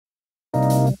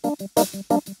We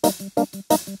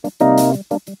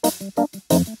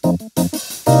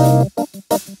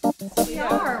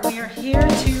are here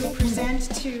to present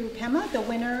to Pema, the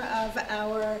winner of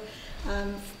our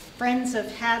Friends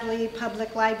of Hadley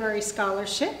Public Library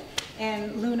Scholarship.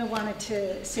 And Luna wanted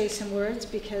to say some words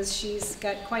because she's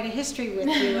got quite a history with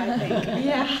you, I think.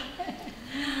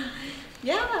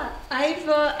 Yeah,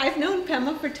 I've known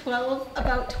Pema for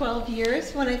about 12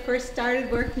 years when I first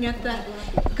started working at the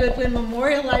Goodwin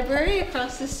Memorial Library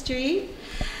across the street.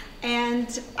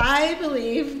 And I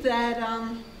believe that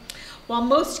while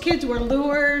most kids were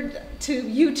lured to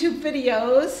YouTube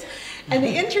videos and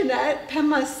the internet,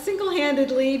 Pema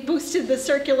single-handedly boosted the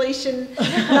circulation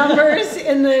numbers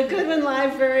in the Goodwin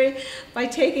Library by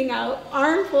taking out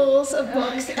armfuls of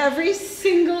books every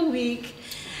single week.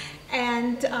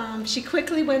 And she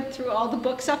quickly went through all the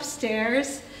books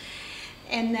upstairs,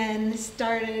 and then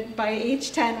started, by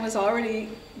age 10, was already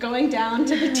going down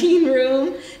to the teen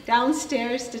room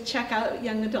downstairs to check out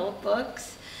young adult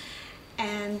books.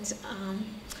 And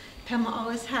Pema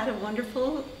always had a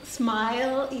wonderful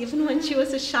smile, even when she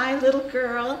was a shy little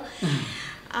girl.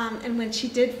 And when she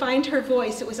did find her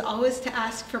voice, it was always to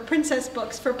ask for princess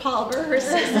books for Palmer, her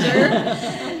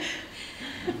sister.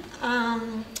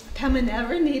 Pema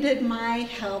never needed my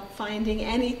help finding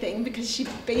anything because she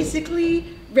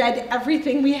basically read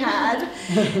everything we had.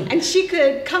 And she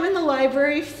could come in the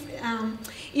library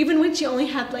even when she only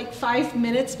had like 5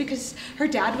 minutes because her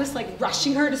dad was like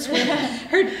rushing her to swim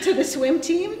to the swim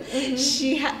team.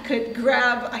 She could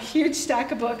grab a huge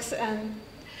stack of books and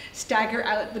stagger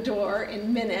out the door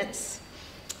in minutes.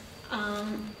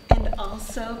 And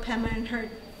also Pema and her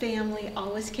family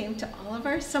always came to all of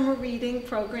our summer reading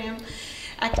program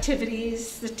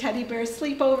activities, the teddy bear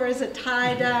sleepovers, the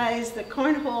tie-dyes, the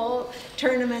cornhole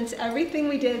tournaments, everything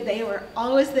we did, they were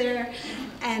always there.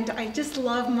 And I just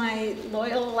love my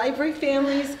loyal library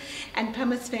families, and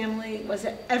Pema's family was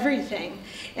at everything.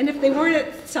 And if they weren't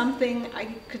at something,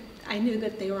 I knew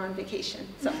that they were on vacation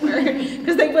somewhere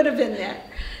because they would have been there.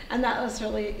 And that was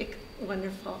really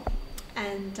wonderful.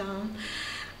 And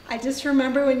I just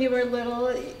remember when you were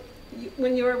little,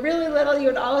 when you were really little, you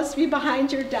would always be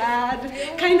behind your dad,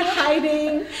 kind of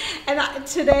hiding. And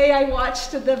today I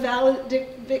watched the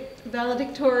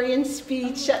valedictorian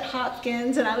speech at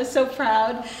Hopkins, and I was so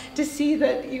proud to see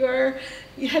that you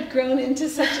had grown into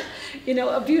such,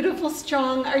 a beautiful,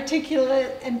 strong,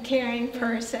 articulate, and caring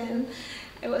person.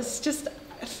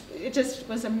 It just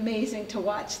was amazing to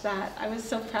watch that. I was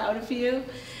so proud of you,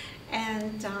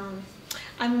 and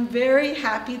I'm very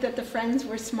happy that the Friends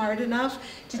were smart enough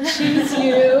to choose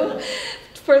you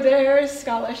for their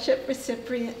scholarship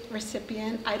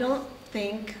recipient. I don't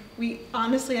think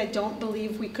honestly, I don't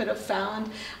believe we could have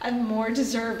found a more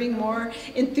deserving, more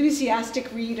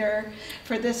enthusiastic reader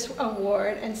for this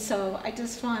award. And so I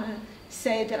just want to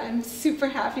say that I'm super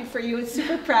happy for you and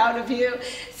super proud of you,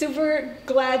 super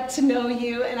glad to know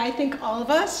you, and I think all of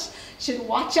us should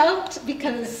watch out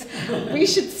because we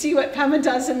should see what Pema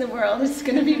does in the world. It's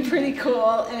going to be pretty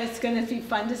cool, and it's going to be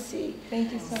fun to see.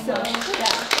 Thank you so much.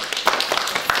 Yeah.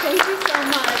 Thank you so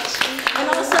much. And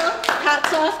also,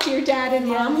 hats off to your dad and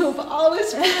mom who've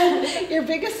always been your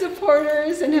biggest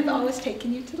supporters and have always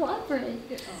taken you to the library.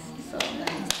 So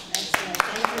nice.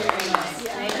 Thank you very much.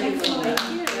 Thank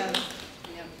you.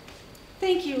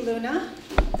 Thank you, Luna.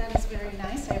 That is very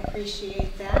nice. I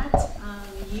appreciate that.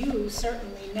 You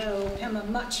certainly know Pema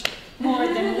much more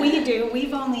than we do.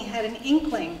 We've only had an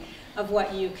inkling of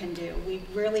what you can do. We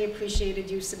really appreciated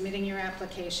you submitting your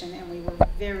application, and we were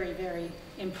very, very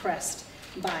impressed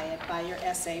by it, by your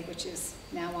essay, which is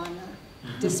now on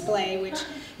display, which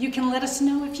you can let us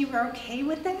know if you are okay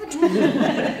with that.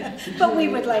 But we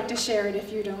would like to share it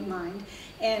if you don't mind.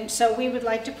 And so we would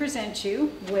like to present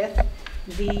you with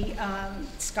the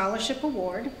scholarship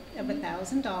award of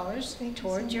 $1,000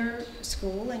 toward your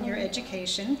school and your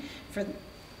education for the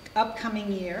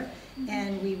upcoming year.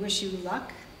 And we wish you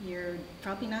luck. You're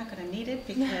probably not going to need it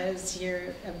because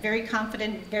you're a very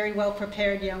confident, very well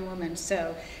prepared young woman.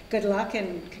 So good luck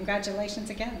and congratulations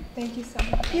again. Thank you so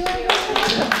much.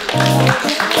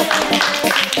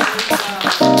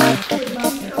 Thank you.